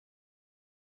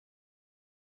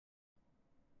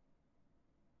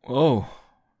Oh,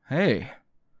 hey.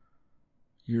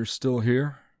 You're still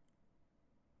here?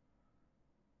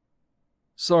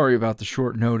 Sorry about the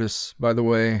short notice, by the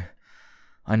way.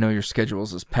 I know your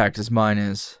schedule's as packed as mine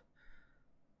is.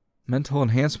 Mental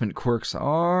enhancement quirks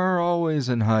are always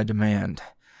in high demand.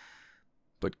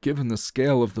 But given the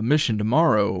scale of the mission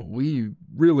tomorrow, we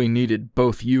really needed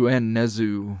both you and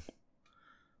Nezu.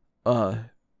 Are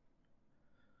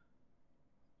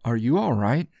you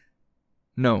alright?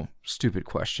 No, stupid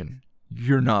question.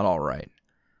 You're not alright.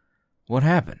 What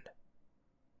happened?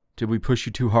 Did we push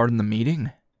you too hard in the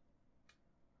meeting?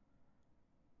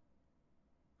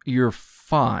 You're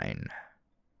fine.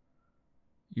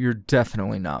 You're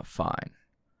definitely not fine.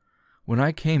 When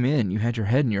I came in, you had your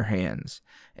head in your hands,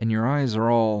 and your eyes are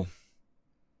all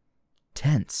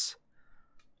tense.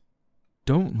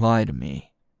 Don't lie to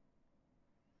me.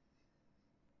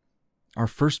 Our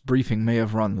first briefing may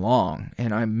have run long,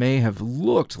 and I may have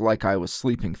looked like I was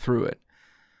sleeping through it,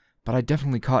 but I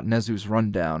definitely caught Nezu's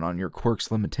rundown on your quirk's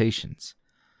limitations.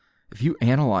 If you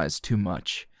analyze too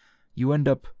much, you end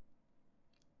up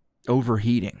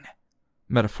overheating,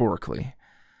 metaphorically,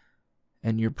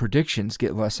 and your predictions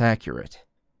get less accurate.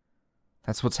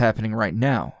 That's what's happening right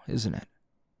now, isn't it?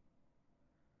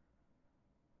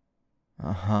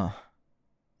 Uh-huh.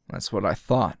 That's what I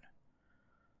thought.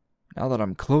 Now that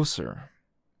I'm closer,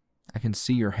 I can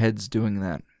see your head's doing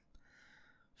that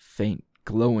faint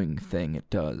glowing thing it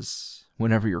does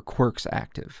whenever your quirk's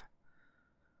active.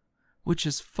 Which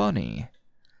is funny,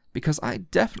 because I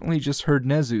definitely just heard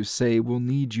Nezu say we'll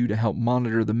need you to help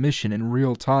monitor the mission in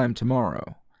real time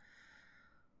tomorrow.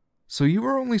 So you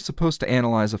were only supposed to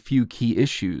analyze a few key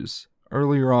issues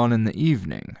earlier on in the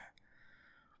evening.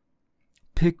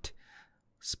 Picked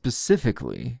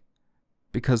specifically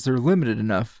because they're limited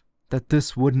enough that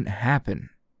this wouldn't happen.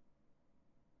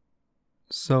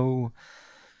 So,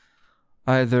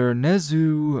 either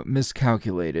Nezu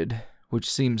miscalculated,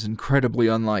 which seems incredibly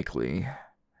unlikely,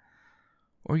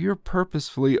 or you're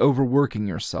purposefully overworking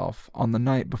yourself on the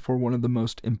night before one of the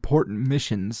most important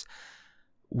missions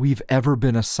we've ever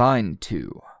been assigned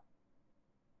to.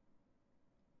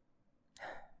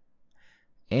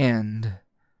 And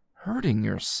hurting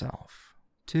yourself,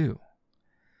 too.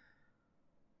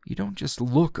 You don't just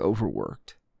look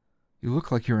overworked. You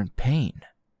look like you're in pain.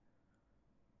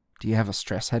 Do you have a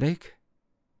stress headache?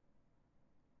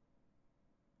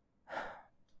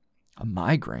 A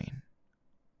migraine?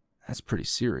 That's pretty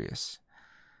serious.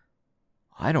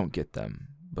 I don't get them,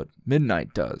 but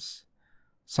Midnight does.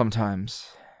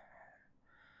 Sometimes.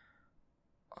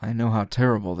 I know how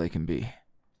terrible they can be.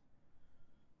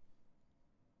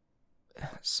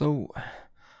 So,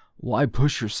 why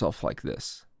push yourself like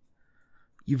this?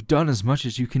 You've done as much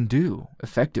as you can do,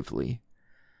 effectively.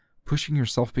 Pushing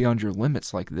yourself beyond your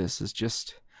limits like this is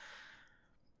just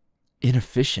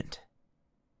inefficient.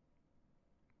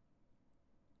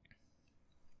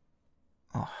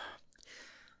 Oh,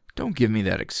 don't give me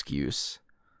that excuse.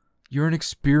 You're an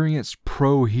experienced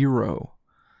pro hero.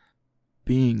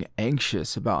 Being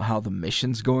anxious about how the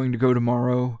mission's going to go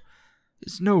tomorrow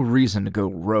is no reason to go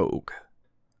rogue.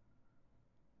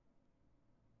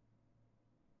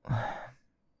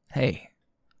 Hey.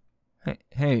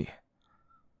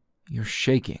 You're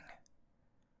shaking.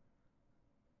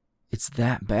 It's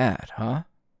that bad, huh?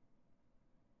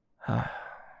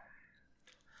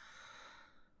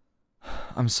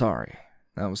 I'm sorry.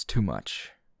 That was too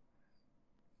much.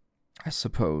 I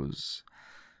suppose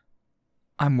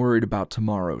I'm worried about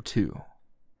tomorrow, too.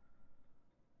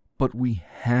 But we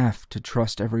have to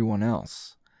trust everyone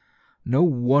else. No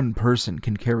one person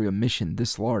can carry a mission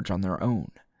this large on their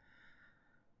own.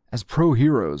 As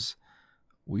pro-heroes,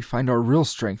 we find our real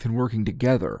strength in working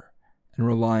together and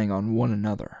relying on one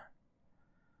another.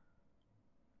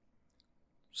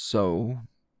 So,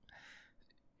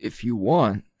 if you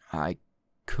want, I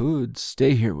could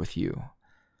stay here with you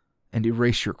and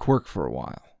erase your quirk for a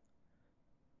while,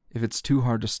 if it's too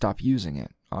hard to stop using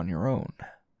it on your own.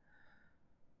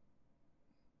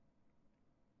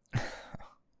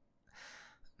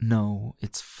 No,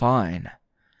 it's fine.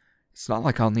 It's not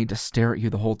like I'll need to stare at you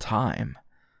the whole time.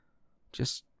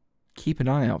 Just keep an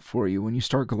eye out for you when you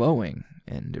start glowing,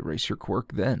 and erase your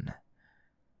quirk then.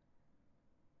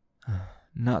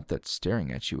 Not that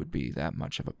staring at you would be that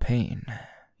much of a pain,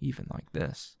 even like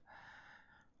this.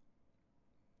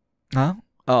 Huh?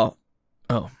 Oh,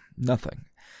 nothing.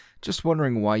 Just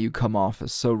wondering why you come off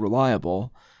as so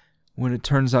reliable when it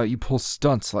turns out you pull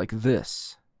stunts like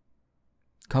this.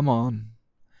 Come on.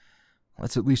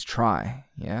 Let's at least try,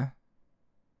 yeah?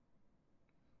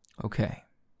 Okay.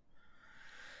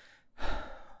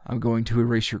 I'm going to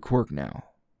erase your quirk now.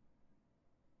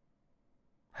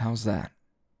 How's that?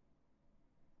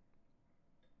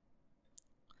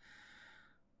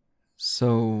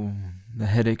 So, the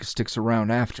headache sticks around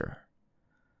after.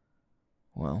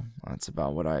 Well, that's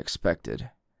about what I expected.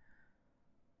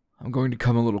 I'm going to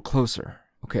come a little closer,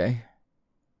 okay?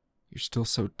 You're still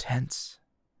so tense.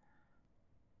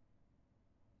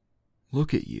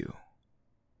 Look at you.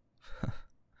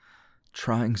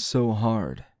 Trying so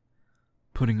hard.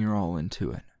 Putting your all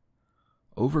into it.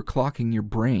 Overclocking your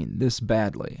brain this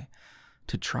badly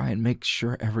to try and make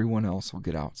sure everyone else will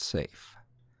get out safe.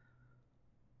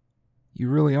 You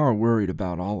really are worried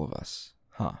about all of us,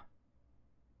 huh?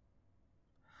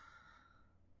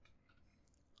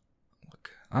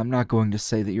 Look, I'm not going to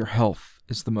say that your health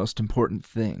is the most important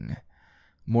thing,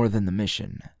 more than the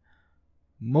mission,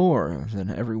 more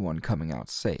than everyone coming out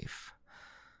safe.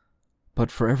 But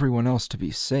for everyone else to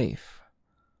be safe,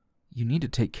 you need to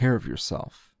take care of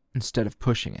yourself instead of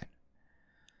pushing it.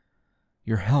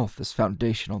 Your health is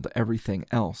foundational to everything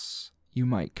else you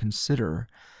might consider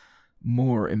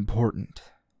more important.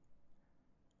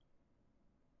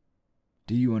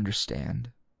 Do you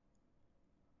understand?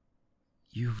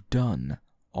 You've done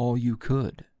all you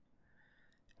could,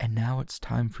 and now it's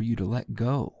time for you to let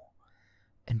go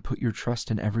and put your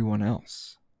trust in everyone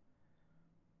else.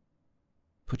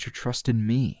 Put your trust in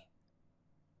me.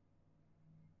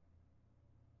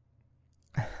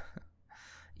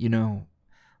 You know,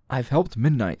 I've helped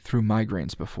Midnight through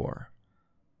migraines before.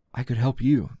 I could help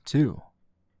you, too.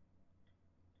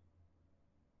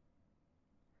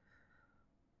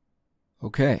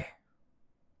 Okay.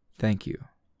 Thank you.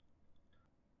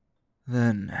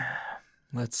 Then,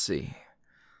 let's see.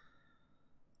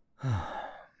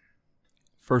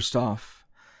 First off,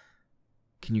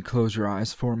 can you close your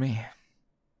eyes for me?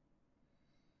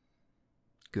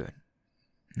 Good.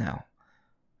 Now,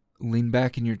 lean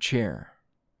back in your chair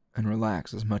and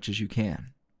relax as much as you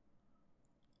can.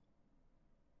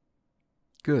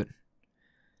 Good.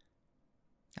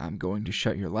 I'm going to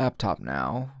shut your laptop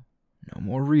now. No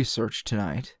more research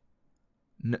tonight.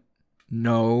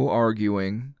 No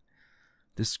arguing.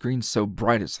 This screen's so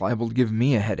bright it's liable to give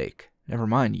me a headache. Never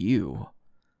mind you.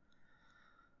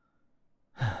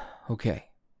 Okay.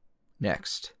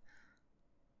 Next.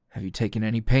 Have you taken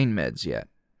any pain meds yet?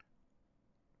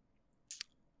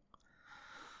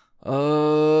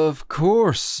 Of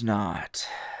course not.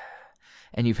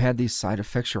 And you've had these side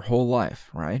effects your whole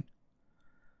life, right?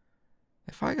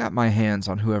 If I got my hands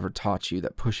on whoever taught you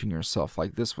that pushing yourself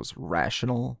like this was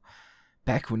rational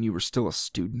back when you were still a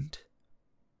student,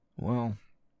 well,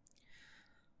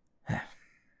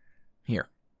 here.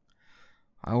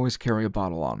 I always carry a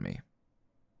bottle on me.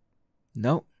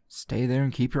 No, stay there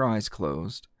and keep your eyes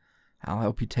closed. I'll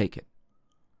help you take it.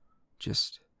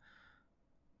 Just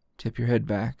tip your head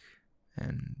back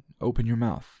and open your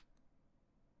mouth.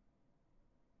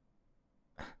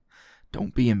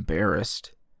 Don't be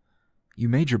embarrassed. You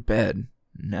made your bed.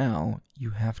 Now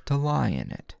you have to lie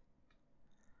in it.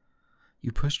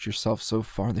 You pushed yourself so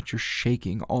far that you're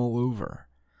shaking all over.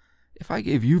 If I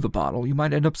gave you the bottle, you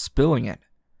might end up spilling it.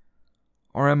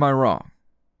 Or am I wrong?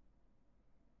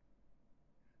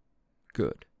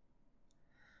 Good.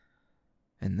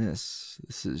 And this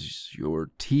is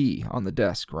your tea on the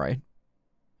desk, right?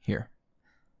 Here.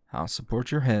 I'll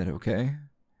support your head, okay?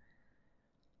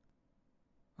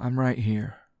 I'm right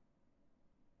here.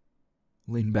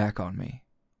 Lean back on me.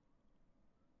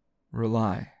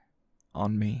 Rely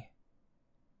on me.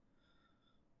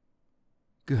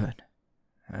 Good.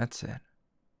 That's it.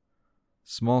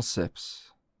 Small sips.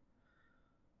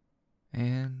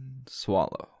 And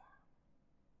swallow.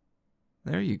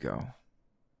 There you go.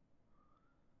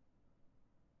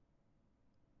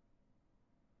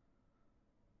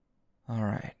 All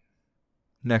right.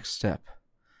 Next step.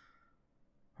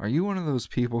 Are you one of those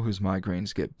people whose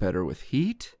migraines get better with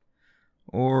heat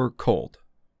or cold?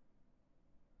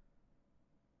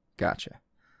 Gotcha.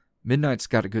 Midnight's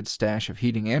got a good stash of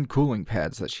heating and cooling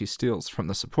pads that she steals from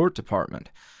the support department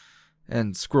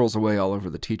and squirrels away all over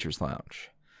the teacher's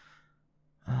lounge.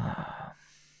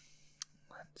 Let's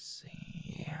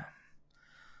see.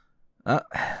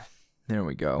 There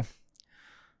we go.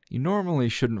 You normally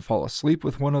shouldn't fall asleep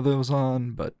with one of those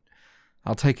on, but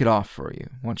I'll take it off for you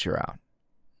once you're out.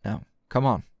 Now, come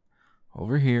on.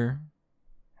 Over here.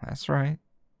 That's right.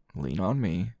 Lean on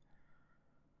me.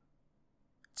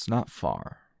 It's not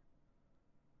far.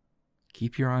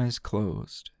 Keep your eyes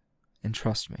closed and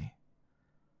trust me.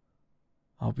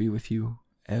 I'll be with you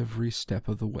every step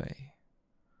of the way.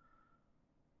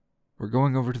 We're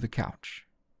going over to the couch.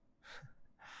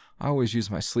 I always use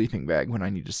my sleeping bag when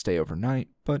I need to stay overnight,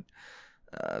 but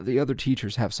the other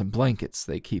teachers have some blankets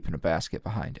they keep in a basket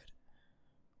behind it.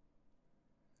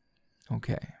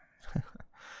 Okay.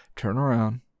 Turn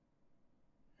around.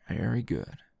 Very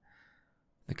good.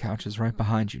 The couch is right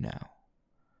behind you now.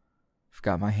 I've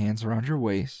got my hands around your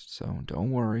waist, so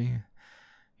don't worry.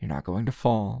 You're not going to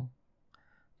fall.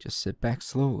 Just sit back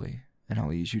slowly, and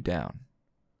I'll ease you down.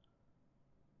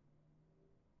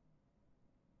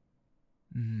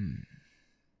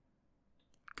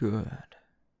 Good.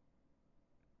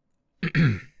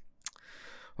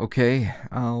 Okay,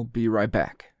 I'll be right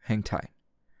back. Hang tight.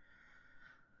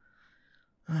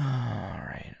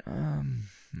 Alright,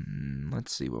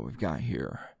 let's see what we've got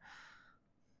here.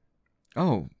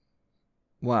 Oh,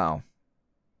 wow.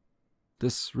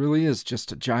 This really is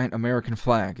just a giant American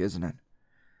flag, isn't it?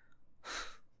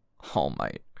 All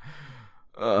Might.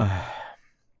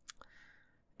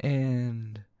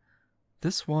 And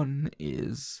this one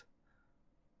is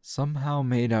somehow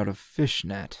made out of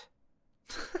fishnet.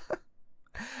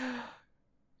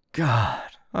 God,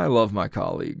 I love my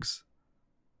colleagues.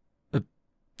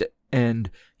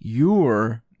 And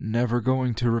you're never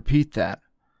going to repeat that.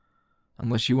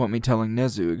 Unless you want me telling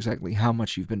Nezu exactly how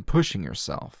much you've been pushing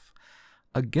yourself.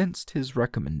 Against his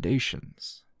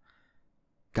recommendations.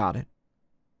 Got it?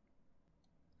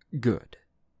 Good.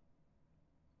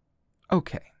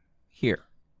 Okay, here.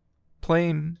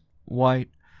 Plain,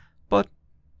 white, but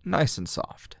nice and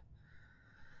soft.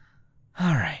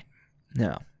 Alright,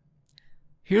 now,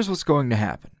 here's what's going to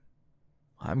happen.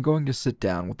 I'm going to sit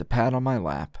down with the pad on my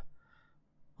lap,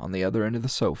 on the other end of the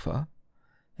sofa,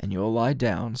 and you'll lie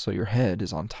down so your head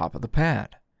is on top of the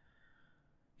pad.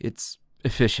 It's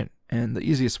efficient, and the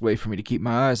easiest way for me to keep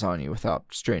my eyes on you without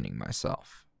straining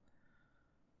myself.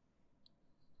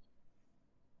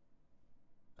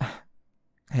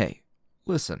 Hey,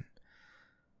 listen.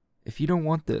 If you don't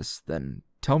want this, then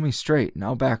tell me straight and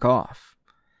I'll back off.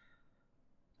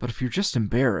 But if you're just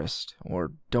embarrassed,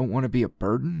 or don't want to be a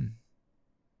burden,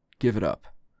 give it up.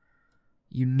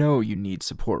 You know you need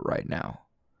support right now,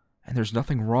 and there's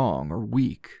nothing wrong or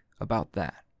weak about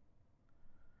that.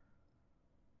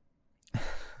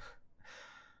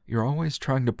 You're always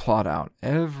trying to plot out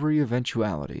every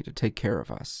eventuality to take care of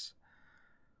us.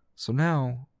 So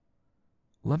now,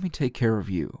 let me take care of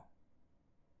you.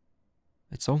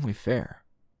 It's only fair.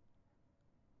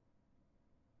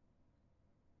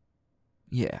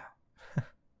 Yeah,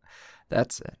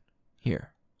 that's it.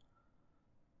 Here.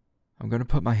 I'm going to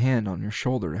put my hand on your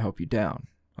shoulder to help you down,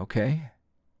 okay?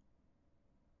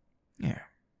 Yeah,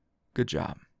 good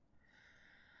job.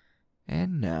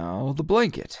 And now the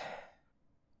blanket.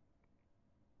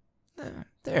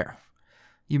 There,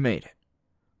 you made it.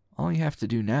 All you have to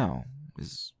do now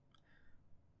is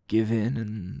give in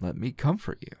and let me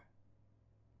comfort you.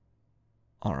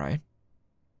 All right?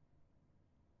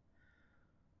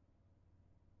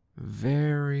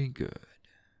 Very good.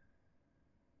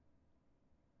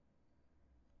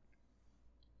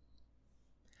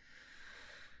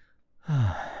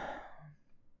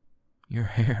 Your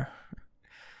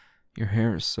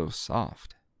hair is so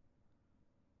soft.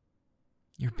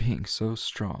 You're being so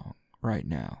strong right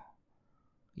now.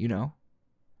 You know?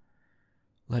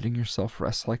 Letting yourself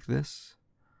rest like this,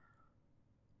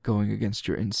 going against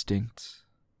your instincts,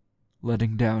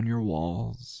 letting down your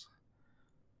walls,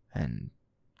 and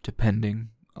depending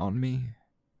on me.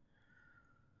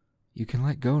 You can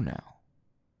let go now.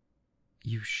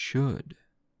 You should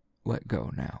let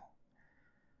go now.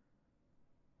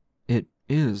 It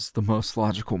is the most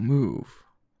logical move,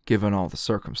 given all the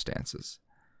circumstances.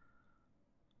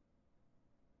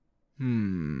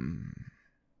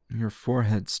 Your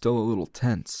forehead's still a little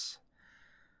tense.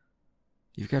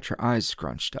 You've got your eyes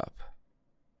scrunched up.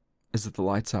 Is it the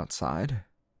lights outside?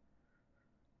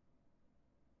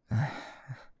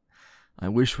 I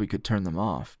wish we could turn them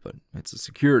off, but it's a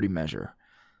security measure.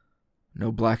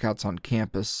 No blackouts on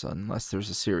campus unless there's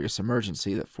a serious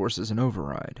emergency that forces an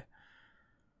override.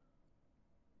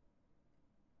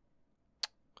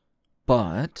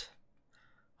 But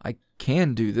I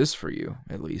can do this for you,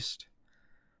 at least.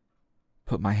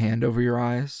 Put my hand over your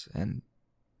eyes and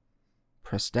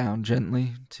press down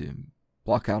gently to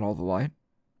block out all the light.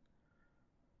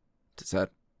 Does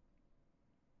that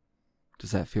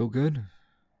feel good?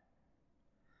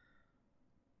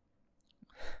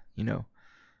 You know,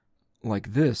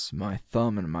 like this, my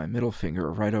thumb and my middle finger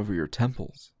are right over your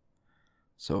temples.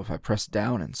 So if I press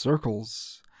down in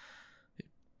circles, it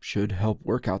should help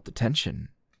work out the tension.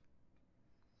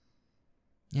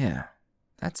 Yeah,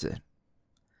 that's it.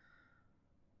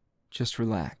 Just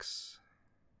relax.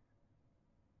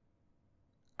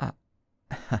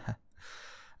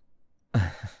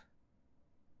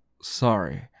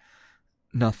 Sorry.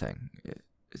 Nothing.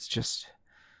 It's just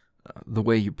the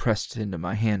way you pressed into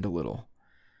my hand a little.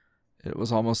 It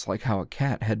was almost like how a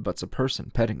cat headbutts a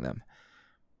person petting them.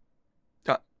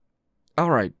 All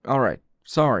right.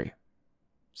 Sorry.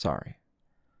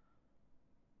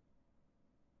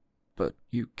 But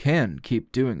you can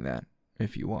keep doing that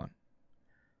if you want.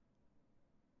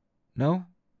 No?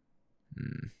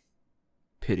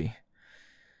 Pity.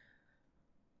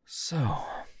 So,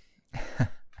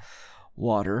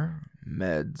 water,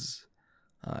 meds,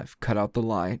 I've cut out the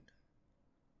light.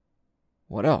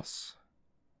 What else?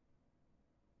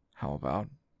 How about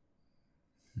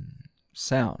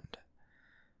sound?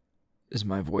 Is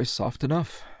my voice soft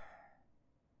enough?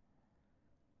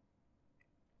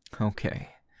 Okay.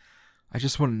 I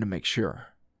just wanted to make sure.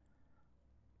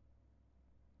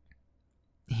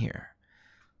 Here.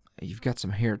 You've got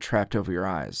some hair trapped over your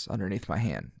eyes underneath my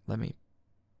hand. Let me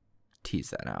tease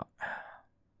that out.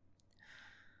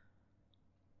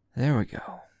 There we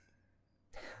go.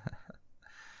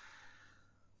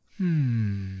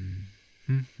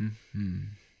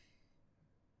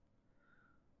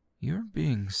 You're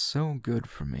being so good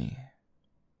for me.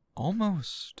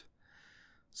 Almost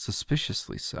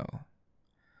suspiciously so.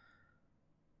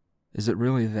 Is it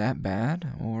really that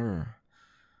bad, or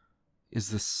is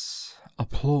this a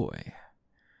ploy,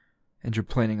 and you're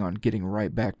planning on getting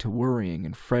right back to worrying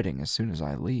and fretting as soon as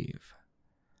I leave?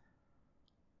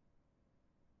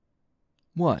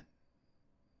 What?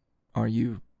 Are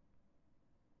you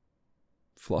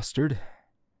flustered?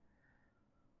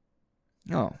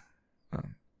 Oh,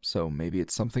 so maybe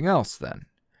it's something else then.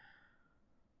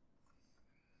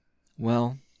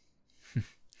 Well,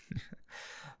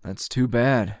 that's too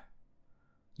bad.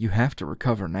 You have to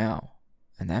recover now,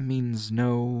 and that means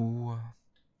no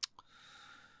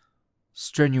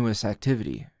strenuous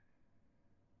activity.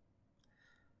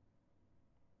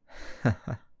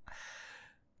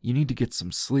 You need to get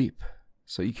some sleep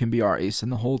so you can be our ace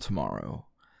in the hole tomorrow.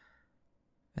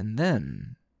 And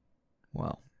then,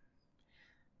 well,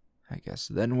 I guess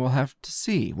then we'll have to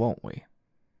see, won't we?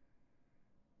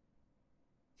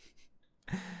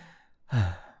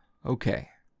 Okay.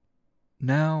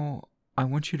 Now, I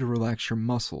want you to relax your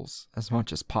muscles as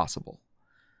much as possible.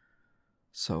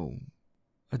 So,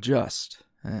 adjust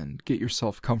and get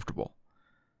yourself comfortable.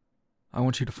 I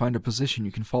want you to find a position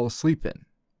you can fall asleep in.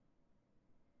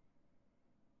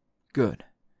 Good.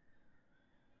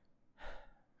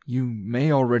 You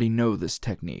may already know this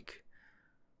technique,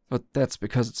 but that's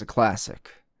because it's a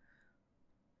classic.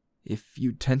 If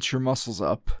you tense your muscles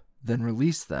up, then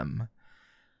release them,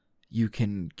 you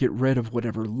can get rid of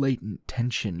whatever latent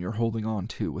tension you're holding on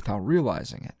to without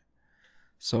realizing it.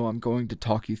 So I'm going to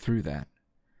talk you through that.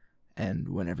 And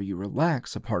whenever you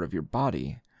relax a part of your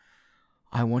body,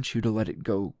 I want you to let it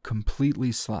go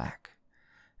completely slack.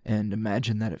 And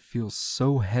imagine that it feels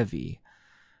so heavy,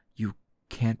 you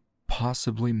can't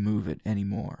possibly move it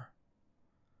anymore.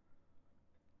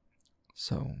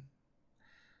 So,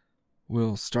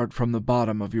 we'll start from the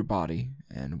bottom of your body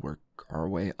and work our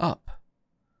way up.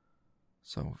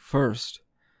 So first,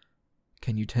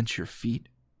 can you tense your feet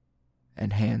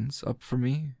and hands up for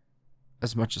me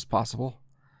as much as possible?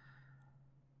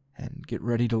 And get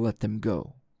ready to let them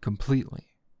go completely.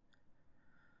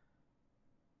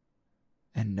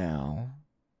 And now,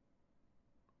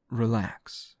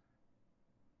 relax.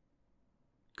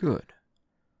 Good.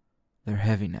 They're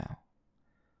heavy now.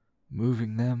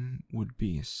 Moving them would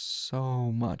be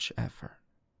so much effort.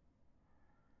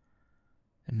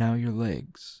 And now your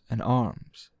legs and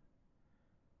arms.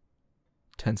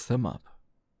 Tense them up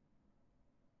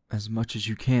as much as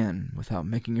you can without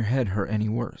making your head hurt any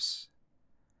worse.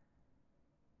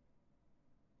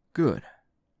 Good.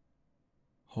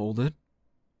 Hold it.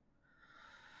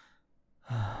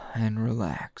 And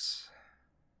relax.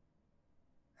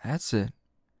 That's it.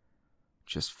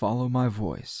 Just follow my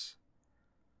voice.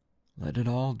 Let it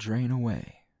all drain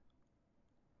away.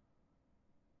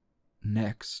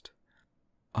 Next,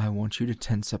 I want you to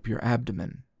tense up your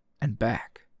abdomen and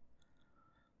back.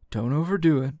 Don't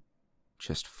overdo it.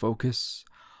 Just focus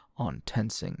on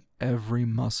tensing every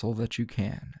muscle that you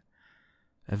can.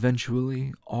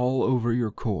 Eventually, all over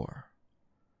your core.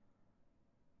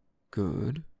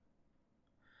 Good.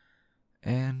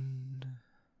 And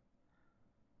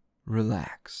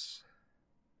relax.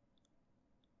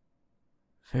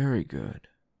 Very good.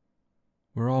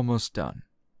 We're almost done.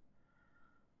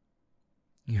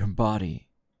 Your body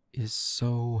is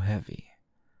so heavy.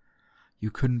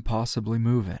 You couldn't possibly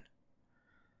move it.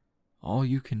 All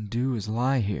you can do is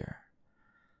lie here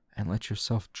and let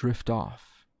yourself drift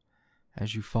off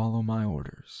as you follow my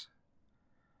orders.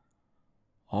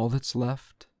 All that's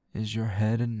left is your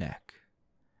head and neck.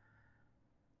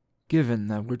 Given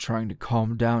that we're trying to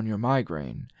calm down your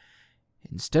migraine,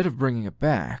 Instead of bringing it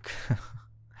back,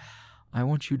 I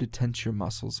want you to tense your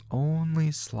muscles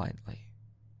only slightly.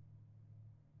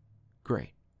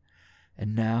 Great.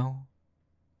 And now,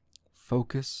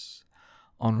 focus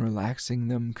on relaxing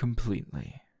them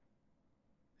completely.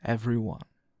 Every one.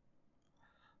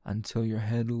 Until your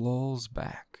head lolls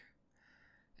back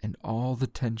and all the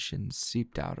tension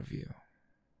seeped out of you.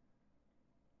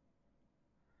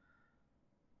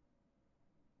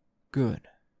 Good.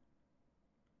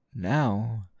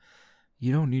 Now,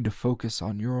 you don't need to focus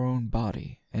on your own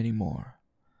body anymore.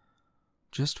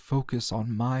 Just focus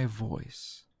on my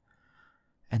voice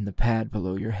and the pad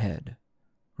below your head,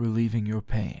 relieving your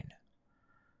pain,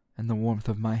 and the warmth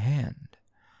of my hand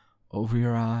over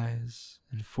your eyes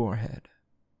and forehead.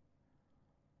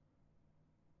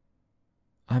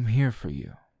 I'm here for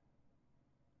you.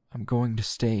 I'm going to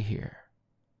stay here.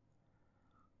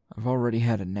 I've already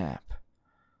had a nap,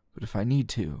 but if I need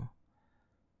to,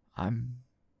 I'm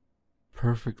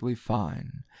perfectly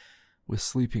fine with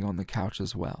sleeping on the couch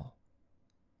as well.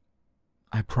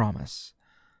 I promise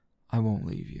I won't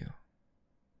leave you.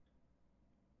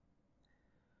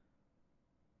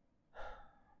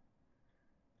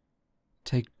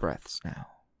 Take breaths now.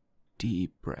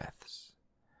 Deep breaths.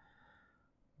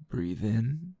 Breathe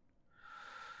in.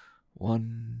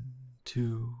 1,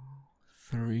 2,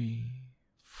 3,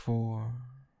 4.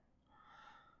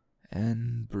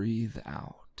 And breathe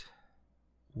out.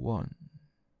 1,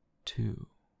 2,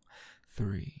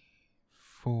 3,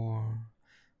 4,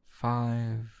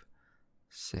 5,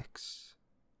 6.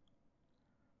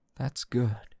 That's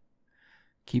good.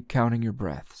 Keep counting your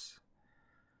breaths.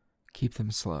 Keep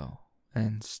them slow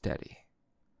and steady.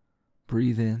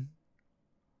 Breathe in.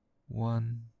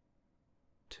 1,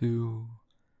 2,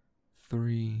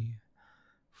 3,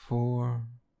 4.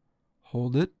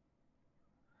 Hold it.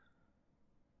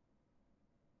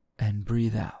 And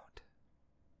breathe out.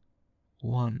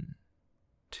 1,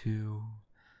 2,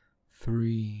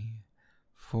 3,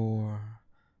 4,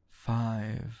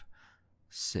 5,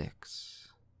 6.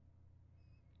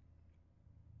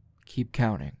 Keep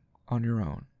counting on your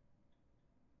own.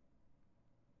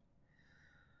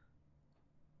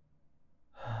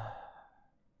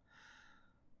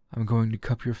 I'm going to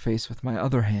cup your face with my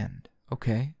other hand,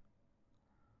 okay?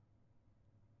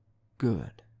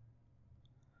 Good.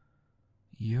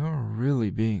 You're really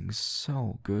being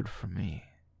so good for me.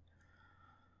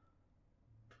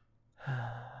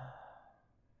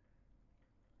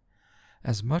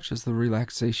 As much as the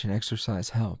relaxation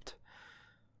exercise helped,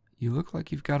 you look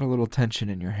like you've got a little tension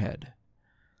in your head,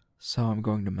 so I'm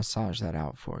going to massage that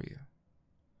out for you.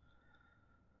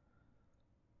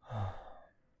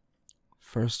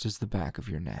 First is the back of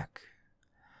your neck.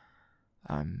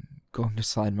 I'm going to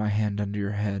slide my hand under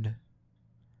your head,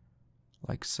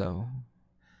 like so.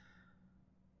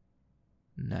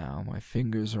 Now my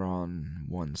fingers are on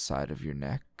one side of your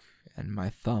neck and my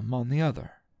thumb on the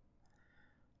other.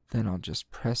 Then I'll just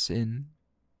press in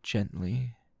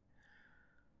gently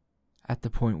at the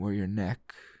point where your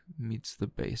neck meets the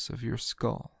base of your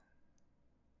skull.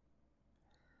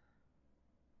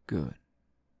 Good.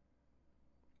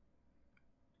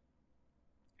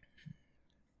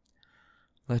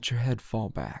 Let your head fall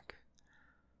back.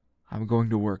 I'm going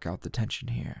to work out the tension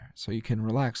here so you can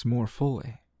relax more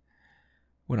fully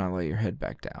when I lay your head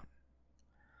back down.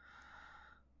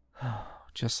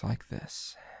 Just like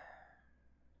this.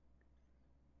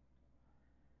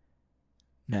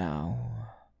 Now,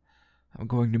 I'm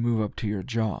going to move up to your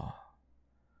jaw.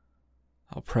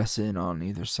 I'll press in on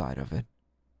either side of it,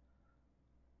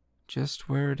 just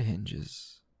where it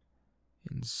hinges,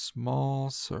 in small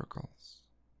circles.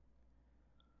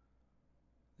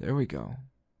 There we go.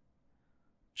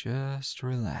 Just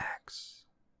relax.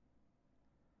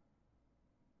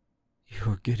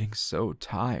 You're getting so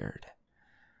tired.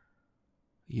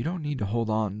 You don't need to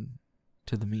hold on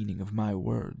to the meaning of my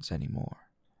words anymore.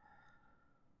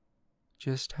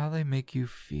 Just how they make you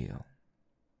feel.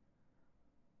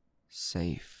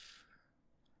 Safe.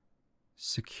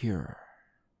 Secure.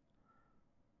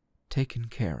 Taken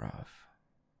care of.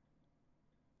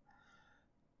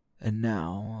 And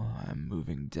now I'm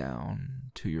moving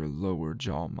down to your lower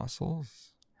jaw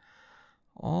muscles,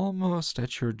 almost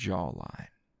at your jawline.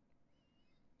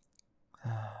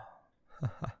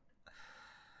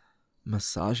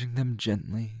 Massaging them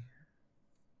gently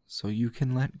so you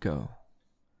can let go,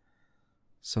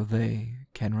 so they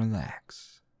can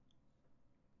relax.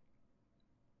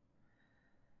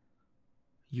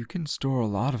 You can store a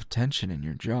lot of tension in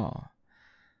your jaw.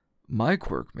 My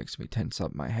quirk makes me tense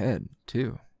up my head,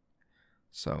 too.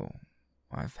 So,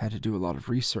 I've had to do a lot of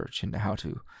research into how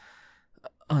to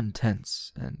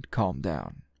untense and calm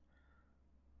down.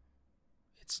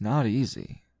 It's not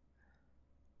easy.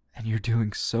 And you're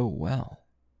doing so well.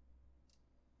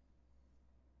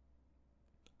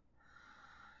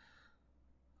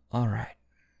 Alright.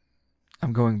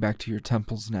 I'm going back to your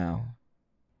temples now.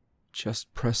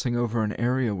 Just pressing over an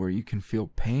area where you can feel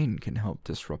pain can help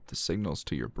disrupt the signals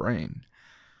to your brain.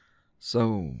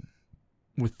 So,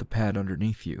 with the pad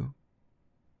underneath you,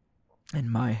 and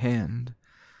my hand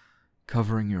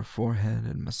covering your forehead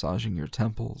and massaging your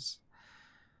temples,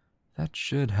 that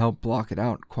should help block it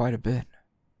out quite a bit.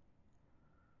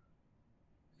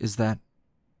 Is that...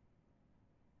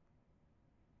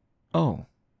 Oh.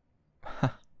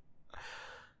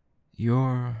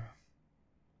 You're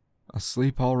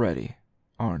asleep already,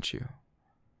 aren't you?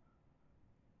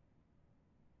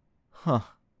 Huh.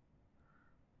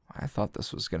 I thought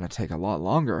this was gonna take a lot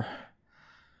longer.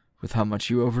 With how much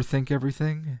you overthink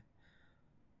everything,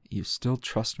 you still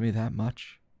trust me that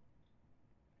much?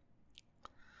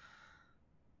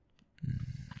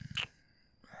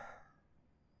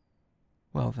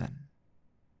 Well then.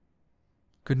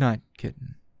 Good night,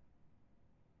 kitten.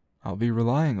 I'll be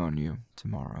relying on you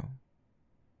tomorrow.